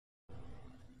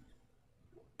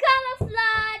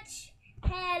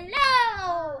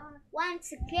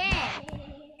once again.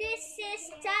 This is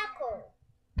Taco,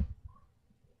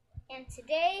 and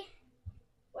today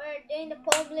we're doing the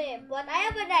problem. But I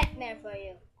have a nightmare for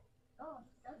you.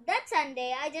 That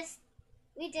Sunday,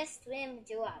 we just swim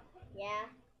you up. Yeah,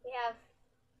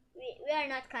 we are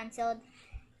not cancelled,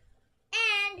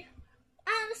 and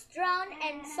I almost drowned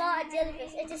and saw a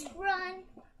jellyfish. I just run,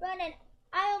 and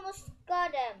I almost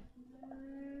got him.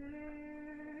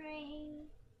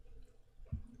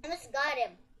 I almost got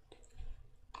him.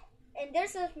 And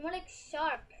there's a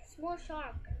small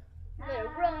shark.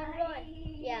 Run.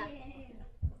 Yeah.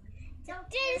 So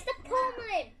this is the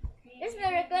problem. This is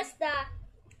my request.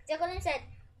 Jacqueline said,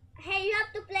 "Hey, you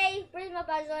have to play Prisma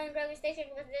Puzzle and Gravity Station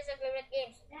because these are favorite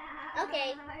games."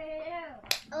 Okay.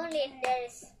 Only if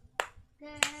there's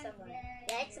someone.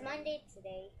 Yeah, it's Monday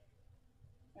today.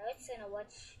 Now it's gonna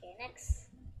watch next.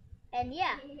 And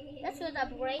yeah, that's what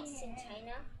upgrades in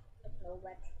China. I don't know,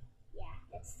 but yeah,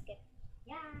 let's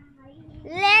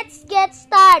get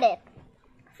started.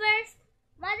 First,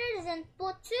 mother doesn't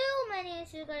put too many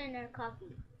sugar in her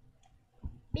coffee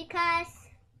because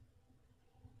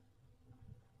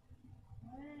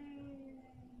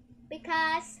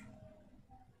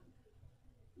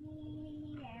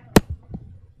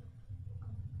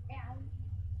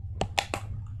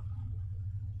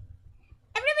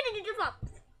everybody did the flop.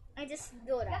 I just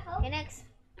do that. Okay, next.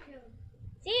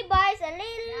 She buys a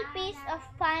little piece of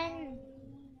pan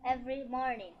every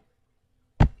morning.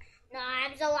 No,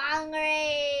 I'm so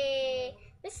hungry.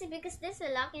 This is because there's a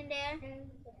lock in there.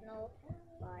 No,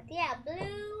 but yeah,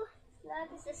 blue. That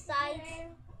is the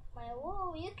size.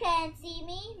 Whoa, you can't see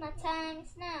me. My time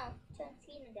is now. Can't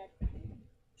see me that.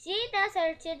 She tells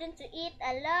her children to eat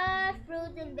a lot of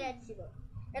fruit and vegetables.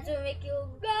 That will make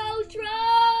you go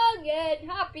strong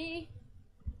and happy.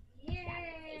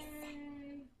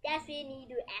 That's when you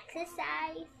do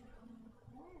exercise.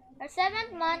 Her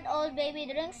 7-month-old baby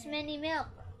drinks many milk.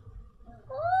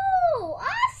 Oh,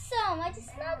 awesome! I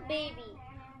just love baby.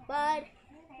 But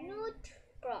not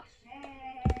cross.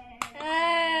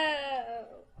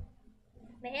 Oh.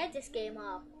 My head just came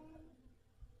off.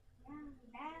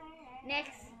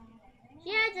 Next,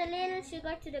 she adds a little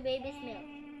sugar to the baby's milk.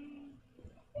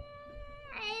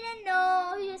 I don't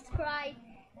know. He just cried.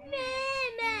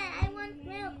 Mama, I want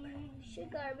milk.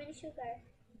 Sugar, many sugar.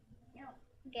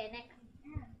 Okay, next.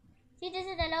 She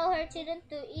doesn't allow her children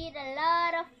to eat a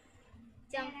lot of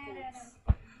junk foods.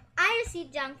 I just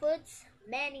eat junk foods,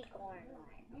 many corn.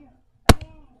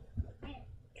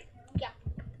 Yeah.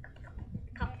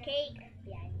 Cupcake.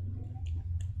 Yeah.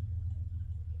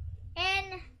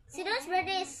 And Sidon's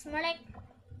birthday is more like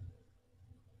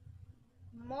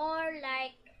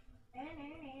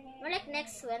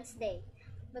next Wednesday.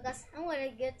 Because I'm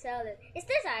gonna get salad. Is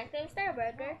this ice cream? Is there a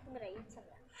burger? I'm gonna eat some.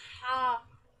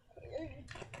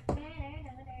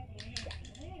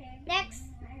 Next,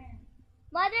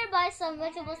 mother buys some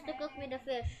vegetables to cook with the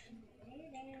fish.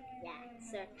 Yeah,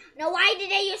 sir. Now why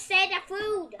did you say the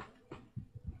food?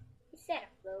 You said a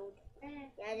food.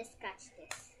 Yeah, I just catch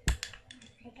this.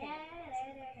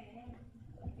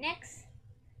 Next,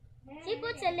 she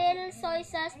puts a little soy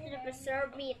sauce to the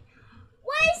preserved meat.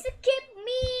 Why is it keep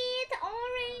meat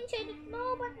orange? I don't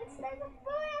know, but it's like a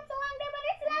food. I'm so hungry, but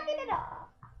it's not in it all.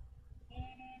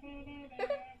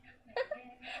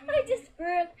 I just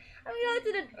burped. I'm going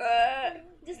to the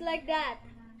just like that.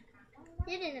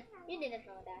 You didn't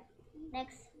know that.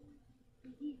 Next,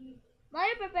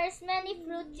 mother prepares many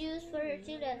fruit juice for her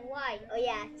children. Why? Oh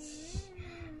yeah,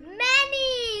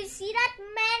 many. See that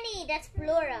many? That's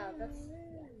plural.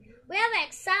 We have an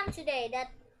exam today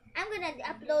that I'm gonna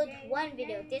upload one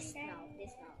video this now.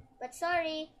 But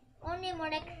sorry, only more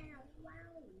like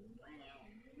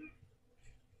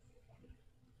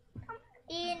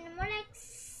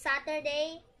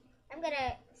Saturday.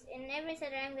 In every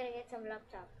Saturday I'm gonna get some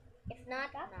laptop. If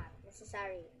not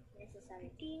necessary.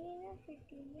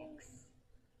 Next.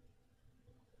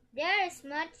 There is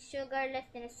much sugar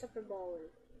left in a sugar bowl.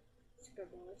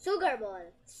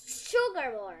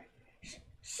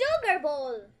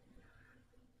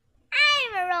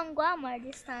 I'm a wrong grammar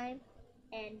this time.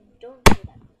 And don't do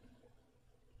that.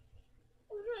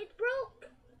 Oh no, it broke.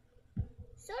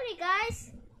 Sorry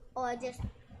guys.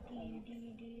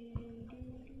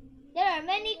 There are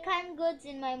many canned goods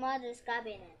in my mother's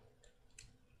cabinet.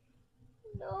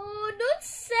 No, don't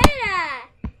say that.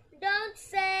 Don't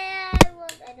say I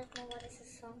don't know what is the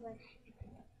song, but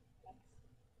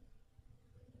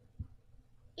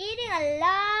eating a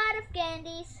lot of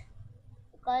candies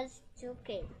because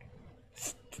toothache.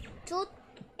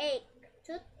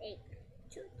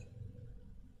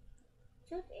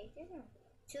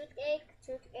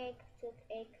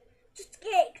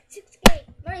 Toothcake.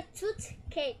 Murray,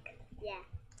 toothcake. Yeah.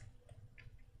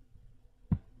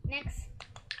 Next.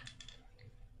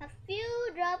 A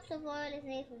few drops of oil is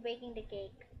needed for baking the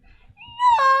cake.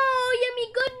 No!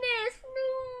 Yummy goodness!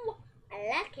 No! I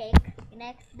like cake.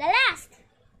 Next. The last.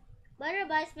 Butter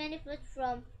buys many fruits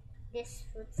from this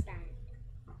fruit stand.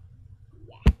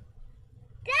 Yeah.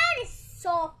 That is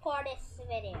so for this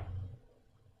video.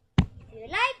 If you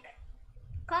like,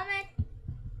 comment,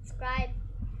 subscribe.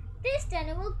 This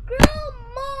channel will grow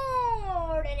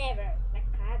more than ever. My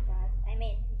cat does. I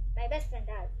mean, my best friend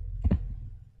does.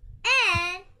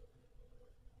 And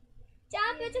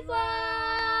ciao, beautiful!